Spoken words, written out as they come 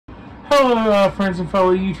Hello friends and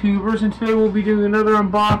fellow YouTubers, and today we'll be doing another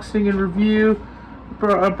unboxing and review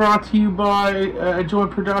brought to you by a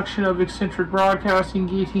joint production of Eccentric Broadcasting,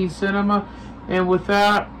 Guillotine Cinema. And with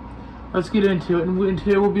that, let's get into it. And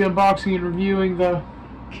today we'll be unboxing and reviewing the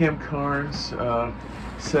Carnes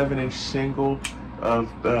 7-inch single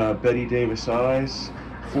of Bette Davis Eyes,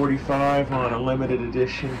 45 on a limited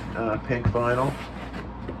edition pink vinyl.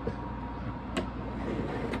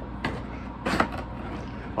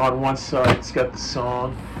 On one side it's got the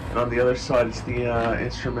song, and on the other side it's the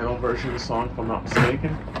instrumental version of the song, if I'm not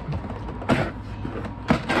mistaken.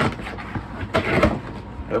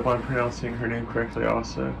 I hope I'm pronouncing her name correctly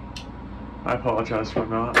also. I apologize if I'm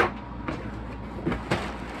not.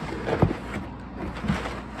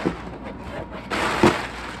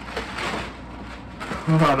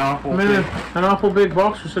 An awful big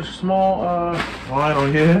box for such a small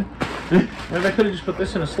vinyl, yeah. Maybe I could have just put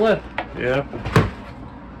this in a slip. Yep.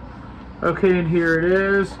 Okay, and here it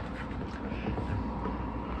is.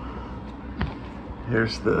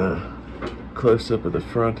 Here's the close-up of the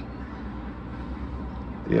front,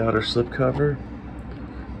 the outer slipcover,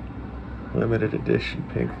 limited edition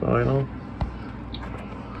pink vinyl,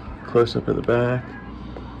 close-up of the back,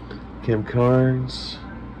 Kim Carnes,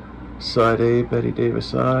 side A, Bette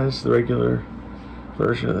Davis Eyes, the regular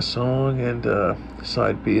version of the song, and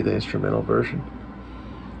side B, the instrumental version.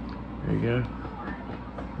 There you go.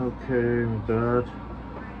 Okay, with that,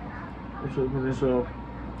 let's open this up.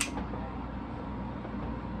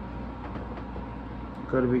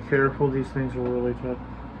 Gotta be careful, these things are really tough.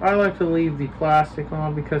 I like to leave the plastic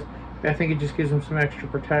on because I think it just gives them some extra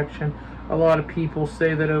protection. A lot of people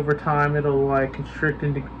say that over time it'll like constrict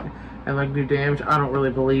and like do damage. I don't really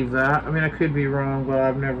believe that. I mean, I could be wrong, but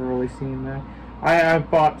I've never really seen that. I've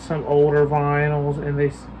bought some older vinyls, and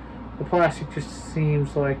the plastic just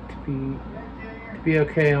seems like to be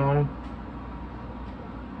okay on them.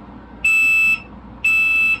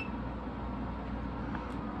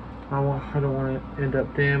 I don't want to end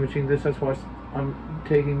up damaging this. That's why I'm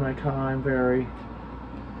taking my time.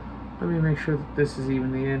 Let me make sure that this is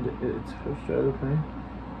even the end it's supposed to open.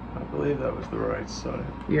 I believe that was the right side.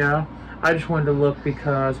 Yeah, I just wanted to look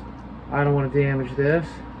because I don't want to damage this.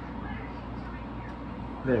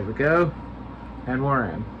 There we go, and we're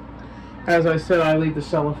in. As I said, I leave the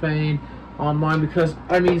cellophane on mine because,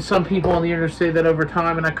 I mean, some people on the internet say that over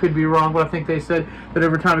time, and I could be wrong, but I think they said that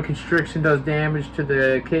over time it constricts and does damage to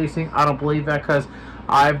the casing. I don't believe that because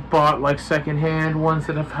I've bought like secondhand ones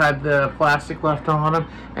that have had the plastic left on them,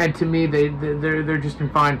 and to me they're just in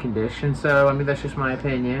fine condition. So I mean, that's just my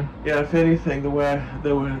opinion. Yeah, if anything, the way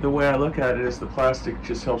I look at it is the plastic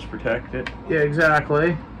just helps protect it. Yeah,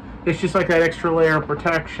 exactly. It's just like that extra layer of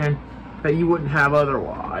protection that you wouldn't have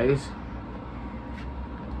otherwise.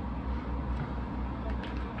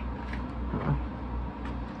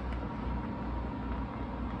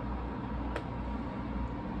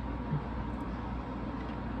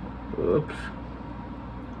 Oops.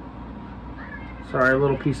 Sorry, a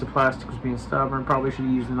little piece of plastic was being stubborn. Probably should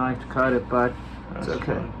have used a knife to cut it, but it's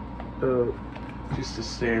okay. Just a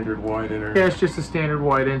standard white inner. Yeah, it's just a standard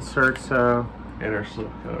white insert, so. Inner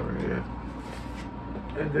slipcover, yeah.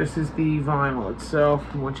 And this is the vinyl itself.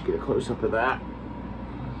 I want you to get a close-up of that.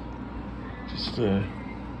 Just a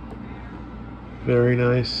very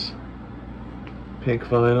nice pink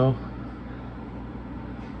vinyl.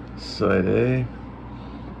 Side A.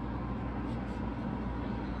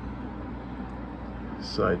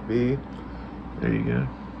 Side B. There you go.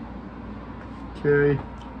 Okay.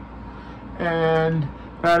 And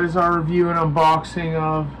that is our review and unboxing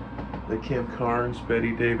of the Kim Carnes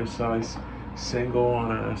Bette Davis Eyes single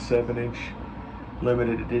on a 7-inch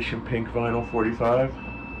limited edition pink vinyl 45.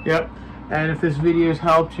 Yep. And if this video has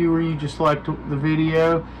helped you or you just liked the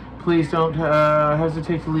video, please don't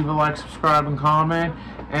hesitate to leave a like, subscribe, and comment,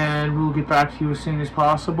 and we'll get back to you as soon as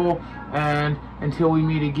possible. And until we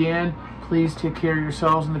meet again, please take care of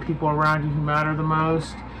yourselves and the people around you who matter the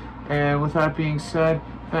most. And with that being said,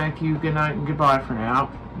 thank you, good night, and goodbye for now.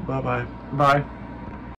 Bye-bye. Bye.